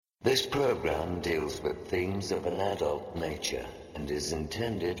This program deals with themes of an adult nature and is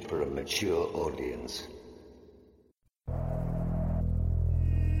intended for a mature audience.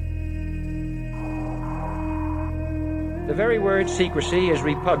 The very word secrecy is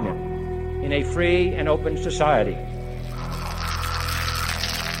repugnant in a free and open society.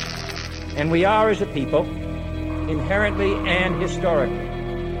 And we are, as a people, inherently and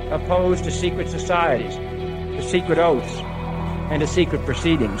historically opposed to secret societies, to secret oaths, and to secret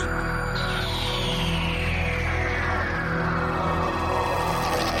proceedings.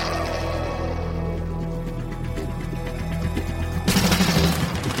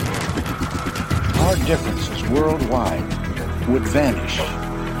 Our differences worldwide would vanish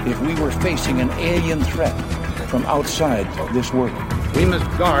if we were facing an alien threat from outside this world. We must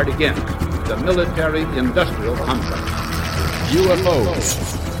guard against the military-industrial complex. UFOs,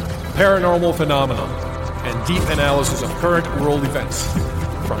 paranormal phenomena, and deep analysis of current world events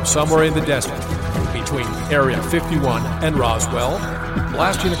from somewhere in the desert between Area 51 and Roswell,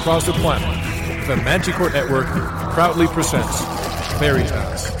 blasting across the planet. The Manticore Network proudly presents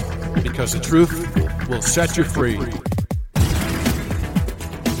Veritas, because the truth will set you free.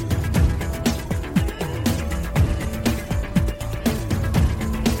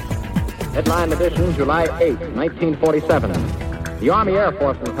 Headline edition, July 8, 1947. The Army Air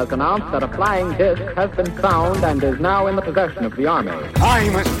Forces has announced that a flying disc has been found and is now in the possession of the Army.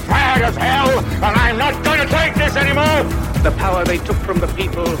 I'm as mad as hell, and I'm not going to take this anymore! The power they took from the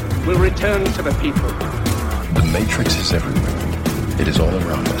people will return to the people. The Matrix is everywhere. It is all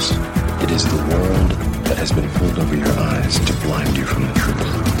around us. It is the world that has been pulled over your eyes to blind you from the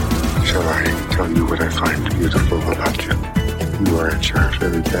truth. Shall I tell you what I find beautiful about you? You are at your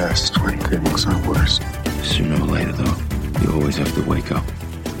very best when things are worse. Sooner or later, though, you always have to wake up.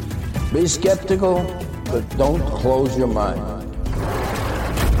 Be skeptical, but don't close your mind.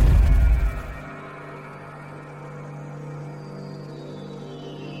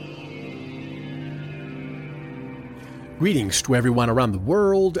 Greetings to everyone around the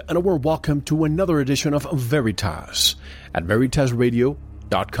world, and a warm welcome to another edition of Veritas at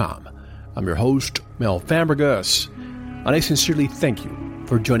VeritasRadio.com. I'm your host, Mel Fabregas, and I sincerely thank you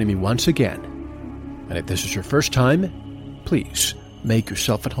for joining me once again. And if this is your first time, please make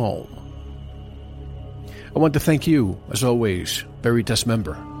yourself at home. I want to thank you, as always, Veritas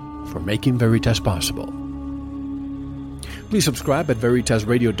member, for making Veritas possible. Please subscribe at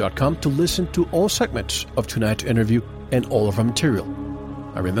VeritasRadio.com to listen to all segments of tonight's interview and all of our material.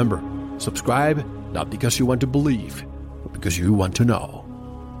 And remember, subscribe not because you want to believe, but because you want to know.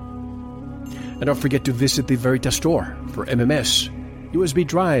 And don't forget to visit the Veritas store for MMS, USB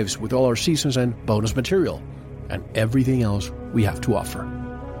drives with all our seasons and bonus material, and everything else we have to offer.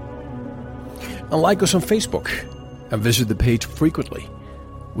 And like us on Facebook, and visit the page frequently.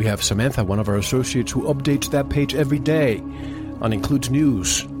 We have Samantha, one of our associates, who updates that page every day and includes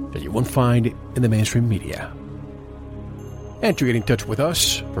news that you won't find in the mainstream media. And to get in touch with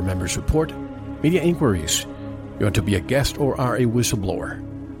us for member support, media inquiries, you want to be a guest or are a whistleblower,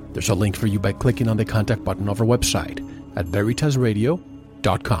 there's a link for you by clicking on the contact button of our website at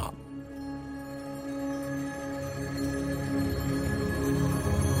VeritasRadio.com.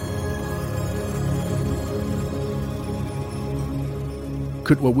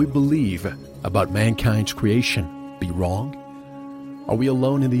 Could what we believe about mankind's creation be wrong? Are we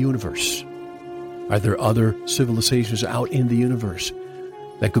alone in the universe? Are there other civilizations out in the universe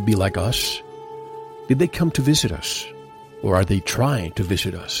that could be like us? Did they come to visit us? Or are they trying to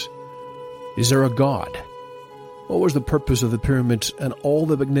visit us? Is there a God? What was the purpose of the pyramids and all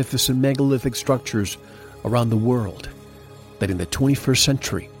the magnificent megalithic structures around the world that in the 21st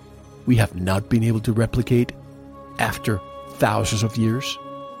century we have not been able to replicate after thousands of years?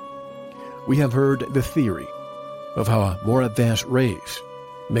 We have heard the theory of how a more advanced race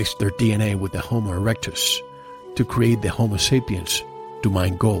mixed their DNA with the Homo erectus to create the Homo sapiens to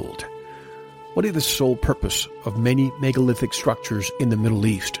mine gold. What is the sole purpose of many megalithic structures in the Middle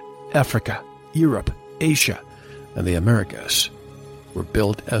East, Africa, Europe, Asia, and the Americas? Were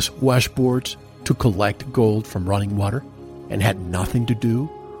built as washboards to collect gold from running water and had nothing to do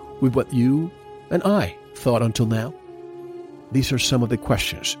with what you and I thought until now? These are some of the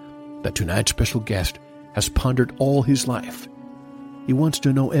questions that tonight's special guest has pondered all his life. He wants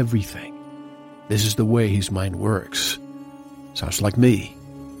to know everything. This is the way his mind works. Sounds like me.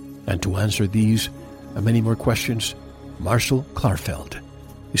 And to answer these and many more questions, Marshall Klarfeld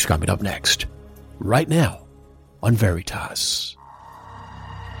is coming up next, right now on Veritas.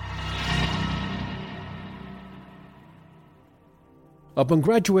 Upon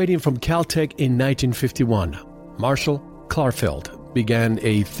graduating from Caltech in 1951, Marshall Klarfeld began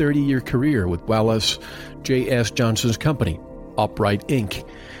a 30-year career with Wallace J.S. Johnson's company, Upright Inc.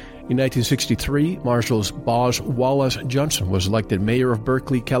 In 1963, Marshall's boss, Wallace Johnson, was elected mayor of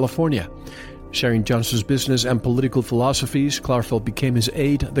Berkeley, California. Sharing Johnson's business and political philosophies, Klarfeld became his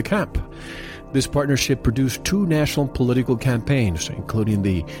aide-de-camp. This partnership produced 2 national political campaigns, including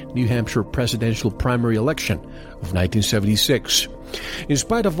the New Hampshire presidential primary election of 1976. In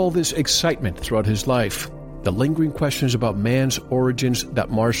spite of all this excitement throughout his life, the lingering questions about man's origins that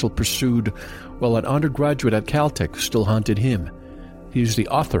Marshall pursued while an undergraduate at Caltech still haunted him. He is the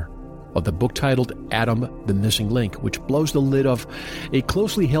author of the book titled Adam, the Missing Link, which blows the lid off a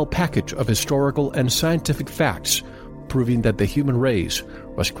closely held package of historical and scientific facts proving that the human race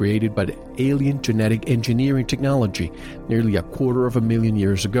was created by the alien genetic engineering technology nearly 250,000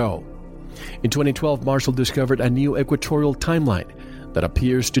 years ago. In 2012, Marshall discovered a new equatorial timeline that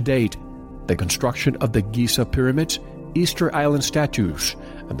appears to date the construction of the Giza pyramids, Easter Island statues,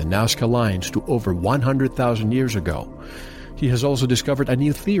 and the Nazca lines to over 100,000 years ago. He has also discovered a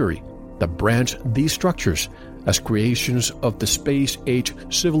new theory that brands these structures as creations of the space-age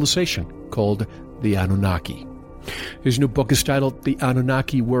civilization called the Anunnaki. His new book is titled The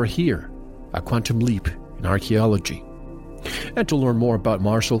Anunnaki Were Here, A Quantum Leap in Archaeology. And to learn more about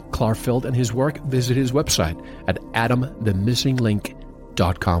Marshall Klarfeld and his work, visit his website at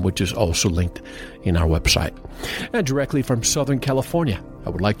adamthemissinglink.com, which is also linked in our website. And directly from Southern California,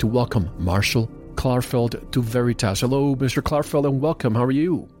 I would like to welcome Marshall Klarfeld to Veritas. Hello, Mr. Klarfeld, and welcome. How are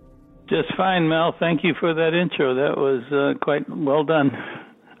you? Just fine, Mel. Thank you for that intro. That was quite well done.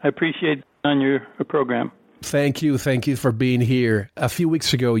 I appreciate it on your program. Thank you. Thank you for being here. A few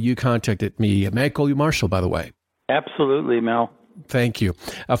weeks ago, you contacted me. May I call you Marshall, by the way? Absolutely, Mel. Thank you.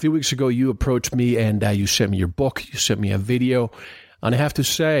 A few weeks ago, you approached me and you sent me your book. You sent me a video. And I have to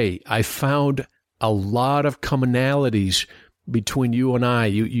say, I found a lot of commonalities between you and I.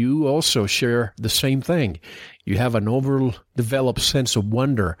 You also share the same thing. You have an overdeveloped sense of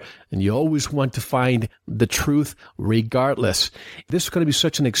wonder, and you always want to find the truth regardless. This is going to be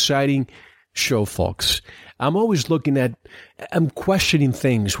such an exciting show, folks. I'm always I'm questioning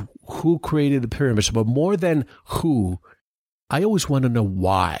things. Who created the pyramids? But more than who, I always want to know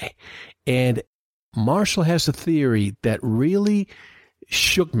why. And Marshall has a theory that really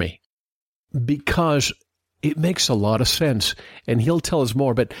shook me because it makes a lot of sense, and he'll tell us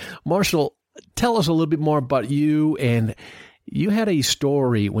more. But Marshall, tell us a little bit more about you. And you had a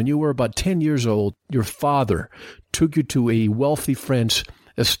story when you were about 10 years old. Your father took you to a wealthy friend's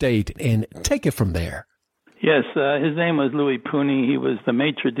estate, and take it from there. Yes, his name was Louis Pooney. He was the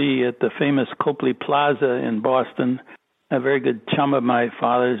maitre d' at the famous Copley Plaza in Boston, a very good chum of my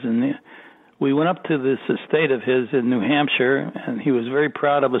father's. And we went up to this estate of his in New Hampshire, and he was very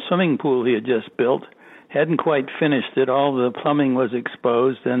proud of a swimming pool he had just built. Hadn't quite finished it. All the plumbing was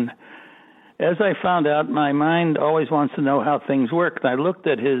exposed. And as I found out, my mind always wants to know how things work. And I looked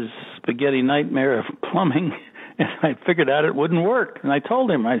at his spaghetti nightmare of plumbing, and I figured out it wouldn't work. And I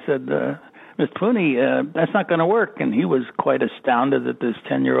told him, I said, Mr. Pooney, that's not going to work. And he was quite astounded that this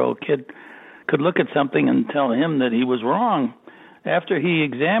 10-year-old kid could look at something and tell him that he was wrong. After he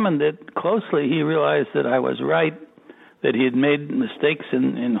examined it closely, he realized that I was right, that he had made mistakes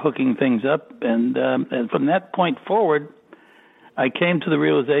in hooking things up. And from that point forward, I came to the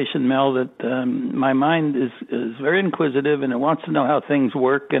realization, Mel, that my mind is very inquisitive, and it wants to know how things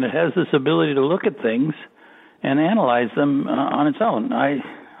work, and it has this ability to look at things and analyze them on its own.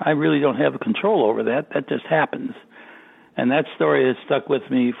 I really don't have control over that. That just happens. And that story has stuck with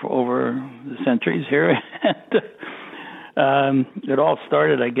me for over the centuries here. And it all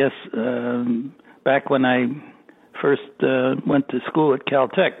started, I guess, back when I first went to school at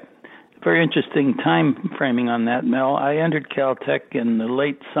Caltech. Very interesting time framing on that, Mel. I entered Caltech in the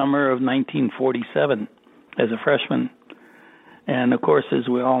late summer of 1947 as a freshman. And, of course, as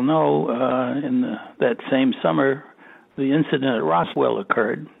we all know, in that same summer, the incident at Roswell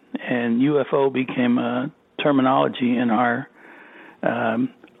occurred, and UFO became a terminology in our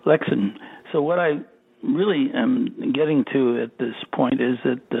lexicon. So what I really am getting to at this point is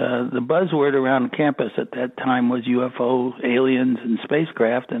that the buzzword around campus at that time was UFO, aliens, and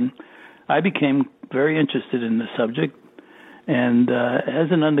spacecraft, and I became very interested in the subject. And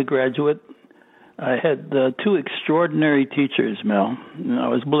as an undergraduate, I had 2 extraordinary teachers, Mel. I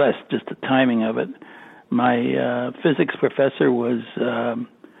was blessed, just the timing of it. My physics professor was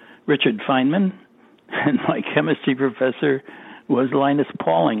Richard Feynman, and my chemistry professor was Linus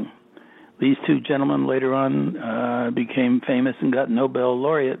Pauling. These 2 gentlemen later on became famous and got Nobel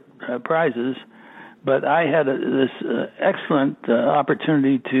laureate prizes. But I had this excellent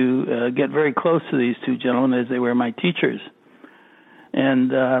opportunity to get very close to these 2 gentlemen as they were my teachers.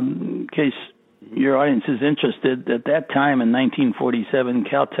 And in case your audience is interested, at that time in 1947,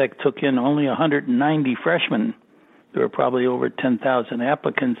 Caltech took in only 190 freshmen. There were probably over 10,000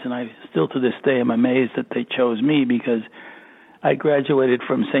 applicants, and I still to this day am amazed that they chose me, because I graduated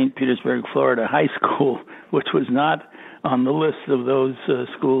from St. Petersburg, Florida High School, which was not on the list of those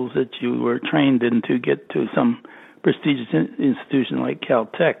schools that you were trained in to get to some prestigious institution like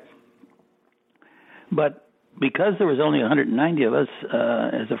Caltech. But because there was only 190 of us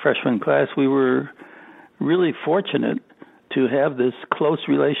as a freshman class, we were really fortunate to have this close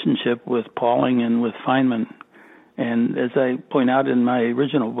relationship with Pauling and with Feynman. And as I point out in my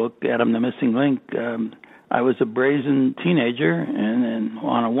original book, Adam the Missing Link, I was a brazen teenager, and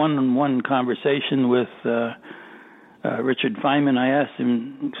on a one-on-one conversation with Richard Feynman, I asked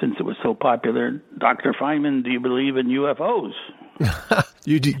him, since it was so popular, Dr. Feynman, do you believe in UFOs?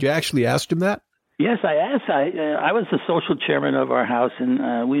 You actually asked him that? Yes, I asked. I was the social chairman of our house,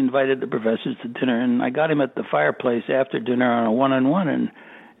 and we invited the professors to dinner, and I got him at the fireplace after dinner on a one-on-one, and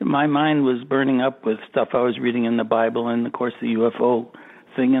my mind was burning up with stuff I was reading in the Bible and, of course, the UFO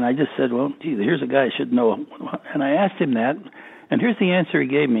thing, and I just said, well, gee, here's a guy I should know. And I asked him that, and here's the answer he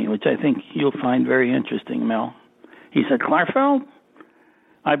gave me, which I think you'll find very interesting, Mel. He said, Klarfeld,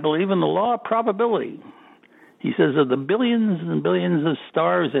 I believe in the law of probability. He says, of the billions and billions of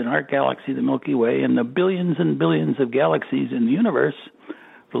stars in our galaxy, the Milky Way, and the billions and billions of galaxies in the universe,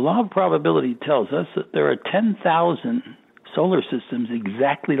 the law of probability tells us that there are 10,000 solar systems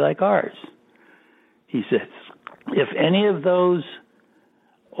exactly like ours. He says, if any of those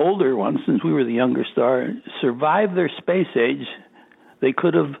older ones, since we were the younger star, survived their space age, they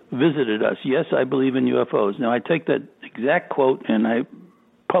could have visited us. Yes, I believe in UFOs. Now, I take that exact quote and I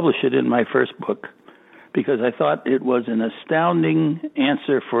publish it in my first book, because I thought it was an astounding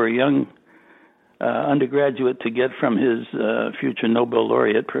answer for a young undergraduate to get from his future Nobel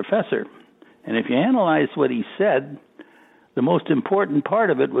laureate professor. And if you analyze what he said, the most important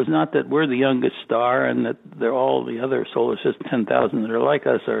part of it was not that we're the youngest star and that they're all the other solar system 10,000 that are like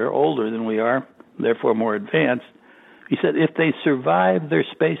us are older than we are, therefore more advanced. He said if they survive their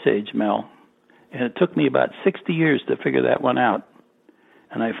space age, Mel, and it took me about 60 years to figure that one out,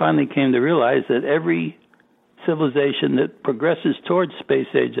 and I finally came to realize that every civilization that progresses towards space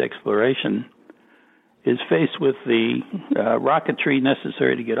age exploration is faced with the rocketry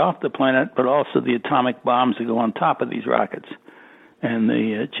necessary to get off the planet, but also the atomic bombs that go on top of these rockets. And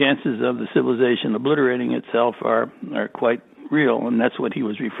the chances of the civilization obliterating itself are quite real, and that's what he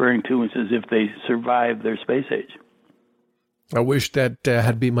was referring to when he says if they survive their space age. I wish that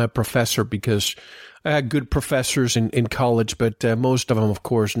had been my professor, because I had good professors in college, but most of them, of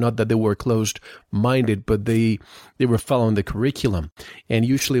course, not that they were closed-minded, but they were following the curriculum. And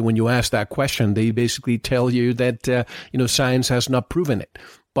usually when you ask that question, they basically tell you that, science has not proven it.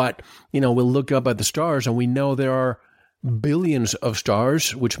 But, we'll look up at the stars and we know there are billions of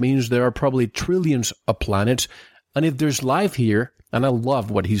stars, which means there are probably trillions of planets. And if there's life here, and I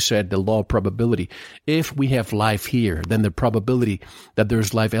love what he said, the law of probability. If we have life here, then the probability that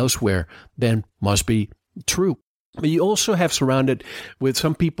there's life elsewhere then must be true. But you also have surrounded with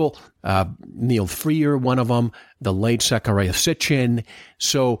some people, Neil Freer, one of them, the late Zecharia Sitchin.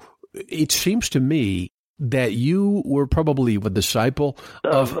 So it seems to me that you were probably a disciple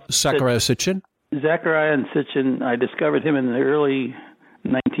of Zecharia Sitchin. Zecharia and Sitchin, I discovered him in the early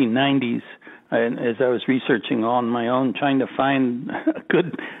 1990s. And as I was researching on my own, trying to find a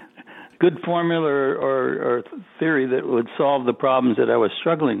good formula or theory that would solve the problems that I was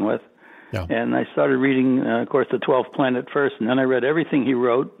struggling with. Yeah. And I started reading, of course, the 12th Planet first, and then I read everything he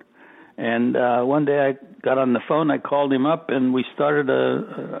wrote. And one day I got on the phone, I called him up, and we started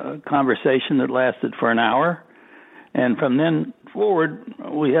a conversation that lasted for an hour. And from then forward,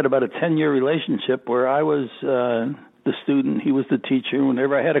 we had about a 10-year relationship where I was the student, he was the teacher.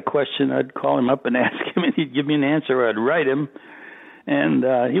 Whenever I had a question, I'd call him up and ask him, and he'd give me an answer, or I'd write him. And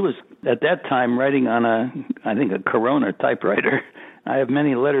he was, at that time, writing on a Corona typewriter. I have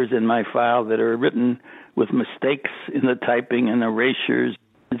many letters in my file that are written with mistakes in the typing and erasures.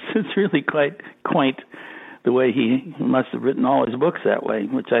 It's really quite quaint the way he must have written all his books that way,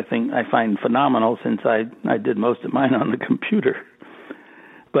 which I find phenomenal, since I did most of mine on the computer.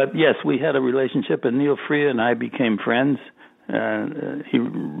 But yes, we had a relationship, and Neil Freer and I became friends. He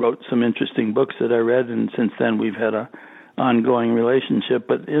wrote some interesting books that I read, and since then we've had an ongoing relationship.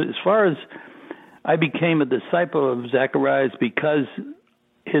 But as far as I became a disciple of Zacharias because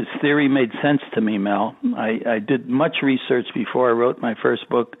his theory made sense to me, Mel. I did much research before I wrote my first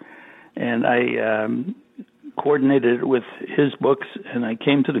book, and I coordinated it with his books, and I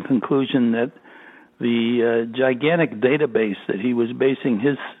came to the conclusion that the gigantic database that he was basing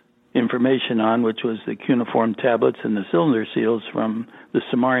his information on, which was the cuneiform tablets and the cylinder seals from the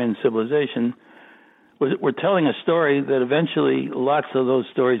Sumerian civilization, were telling a story that eventually lots of those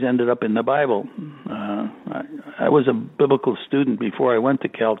stories ended up in the Bible. I was a biblical student before I went to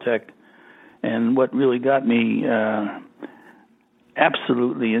Caltech, and what really got me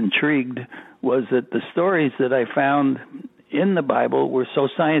absolutely intrigued was that the stories that I found in the Bible were so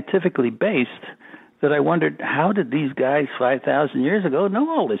scientifically based that I wondered, how did these guys 5,000 years ago know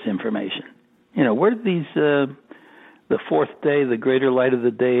all this information? You know, where did these, the fourth day, the greater light of the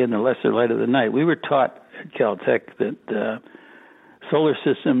day and the lesser light of the night? We were taught at Caltech that solar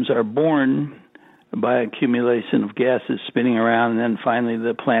systems are born by accumulation of gases spinning around, and then finally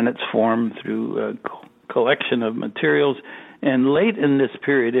the planets form through a collection of materials. And late in this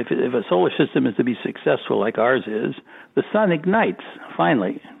period, if a solar system is to be successful like ours is, the sun ignites,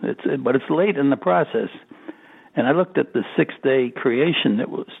 finally. But it's late in the process. And I looked at the six-day creation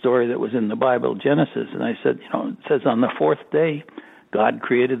story that was in the Bible, Genesis, and I said, it says on the fourth day, God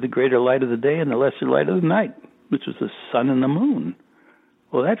created the greater light of the day and the lesser light of the night, which was the sun and the moon.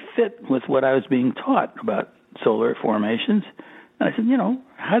 Well, that fit with what I was being taught about solar formations. And I said,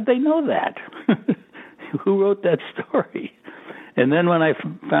 how'd they know that? Who wrote that story? And then when I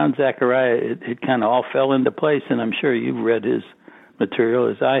found Zechariah, it kind of all fell into place, and I'm sure you've read his material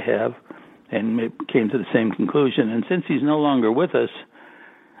as I have, and it came to the same conclusion. And since he's no longer with us,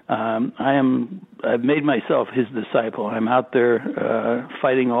 I've made myself his disciple. I'm out there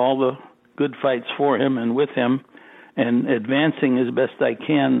fighting all the good fights for him and with him, and advancing as best I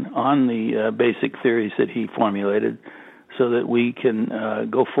can on the basic theories that he formulated, so that we can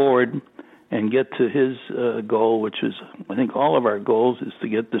go forward and get to his goal, which is, I think all of our goals is to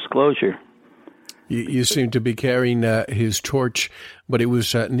get disclosure. You seem to be carrying his torch, but it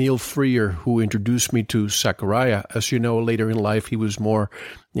was Neil Freer who introduced me to Zechariah. As you know, later in life, he was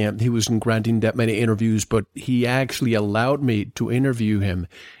he wasn't granting that many interviews, but he actually allowed me to interview him.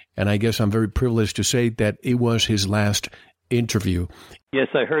 And I guess I'm very privileged to say that it was his last interview. Yes,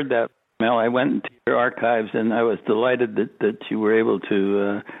 I heard that, Mel. I went into your archives, and I was delighted that you were able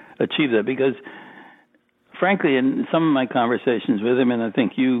to achieve that, because frankly, in some of my conversations with him, and I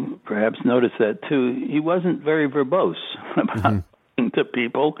think you perhaps noticed that too, he wasn't very verbose about talking to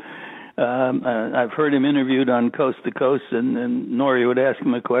people. I've heard him interviewed on Coast to Coast, and Nori would ask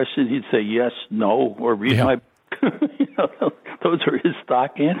him a question, he'd say yes, no, or read my book. Those are his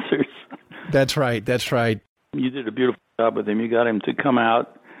stock answers. That's right. You did a beautiful job with him. You got him to come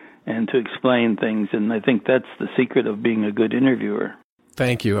out and to explain things, and I think that's the secret of being a good interviewer.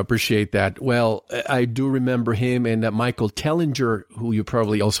 Thank you. I appreciate that. Well, I do remember him and Michael Tellinger, who you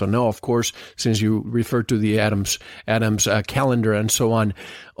probably also know, of course, since you referred to the Adams calendar and so on.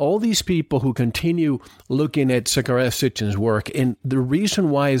 All these people who continue looking at Zecharia Sitchin's work. And the reason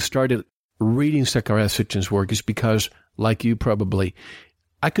why I started reading Zecharia Sitchin's work is because, like you probably,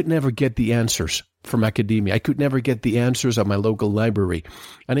 I could never get the answers from academia. I could never get the answers at my local library.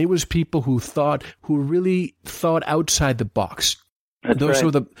 And it was people who really thought outside the box. Those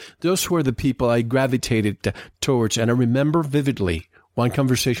were the people I gravitated towards. And I remember vividly one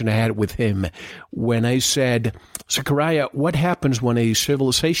conversation I had with him when I said, Zechariah, what happens when a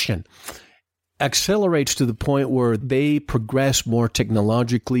civilization accelerates to the point where they progress more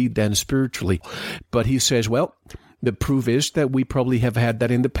technologically than spiritually? But he says, well, the proof is that we probably have had that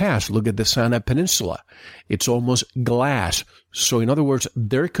in the past. Look at the Sinai Peninsula. It's almost glass. So in other words,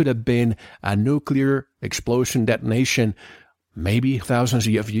 there could have been a nuclear explosion detonation maybe thousands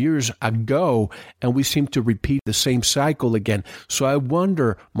of years ago, and we seem to repeat the same cycle again. So I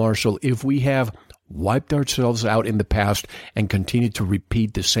wonder, Marshall, if we have wiped ourselves out in the past and continue to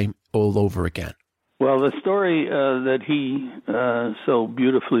repeat the same all over again. Well, the story that he so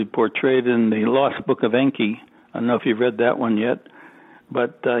beautifully portrayed in the Lost Book of Enki, I don't know if you've read that one yet,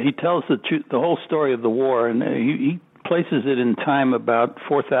 but he tells the whole story of the war, and he places it in time about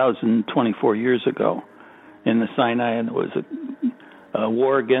 4,024 years ago in the Sinai, and it was a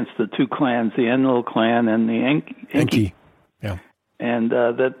war against the two clans, the Enlil clan and the Enki. Yeah. And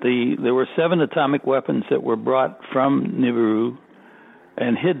there were 7 atomic weapons that were brought from Nibiru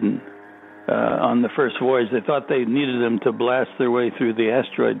and hidden on the first voyage. They thought they needed them to blast their way through the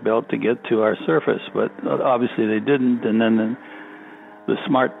asteroid belt to get to our surface, but obviously they didn't. And then the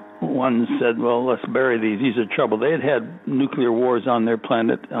smart ones said, well, let's bury these. These are trouble. They had nuclear wars on their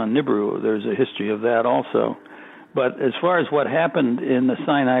planet, on Nibiru. There's a history of that also. But as far as what happened in the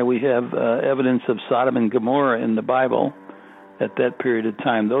Sinai, we have evidence of Sodom and Gomorrah in the Bible at that period of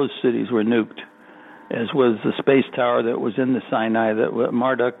time. Those cities were nuked. as was the space tower that was in the Sinai that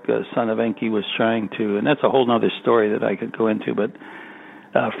Marduk, son of Enki, was trying to. And that's a whole other story that I could go into. But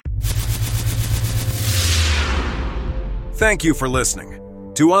thank you for listening.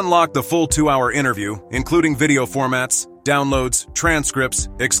 To unlock the full 2-hour interview, including video formats, downloads, transcripts,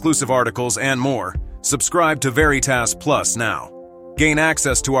 exclusive articles, and more, subscribe to Veritas Plus now. Gain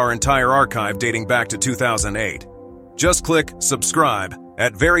access to our entire archive dating back to 2008. Just click subscribe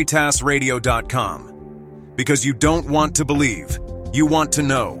at veritasradio.com. Because you don't want to believe, you want to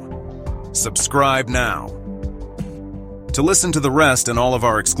know. Subscribe now. To listen to the rest and all of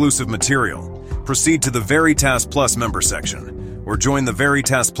our exclusive material, proceed to the Veritas Plus member section, or join the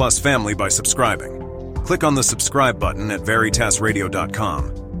Veritas Plus family by subscribing. Click on the subscribe button at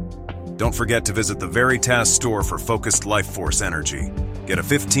veritasradio.com. Don't forget to visit the Veritas store for focused life force energy. Get a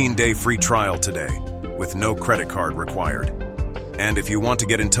 15-day free trial today, with no credit card required. And if you want to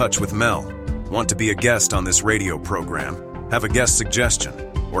get in touch with Mel, want to be a guest on this radio program, have a guest suggestion,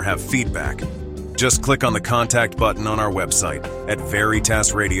 or have feedback, just click on the contact button on our website at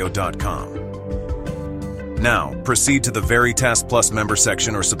veritasradio.com. Now, proceed to the Veritas Plus member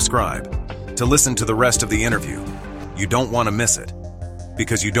section or subscribe to listen to the rest of the interview. You don't want to miss it.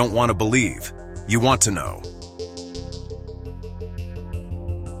 Because you don't want to believe, you want to know.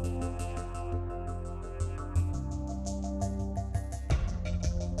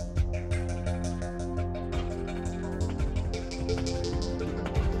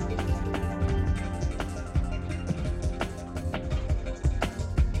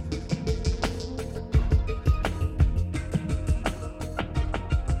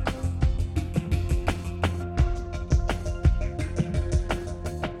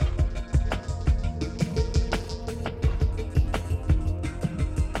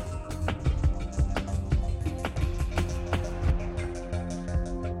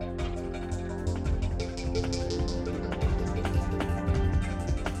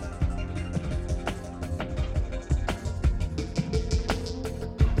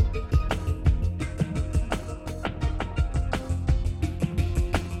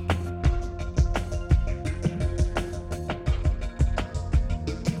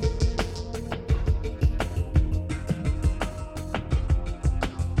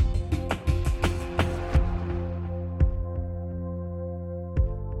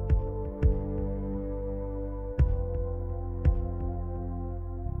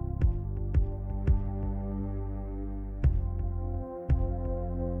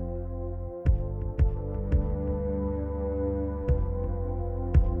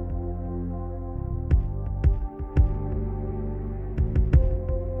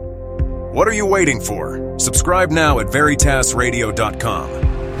 What are you waiting for? Subscribe now at veritasradio.com.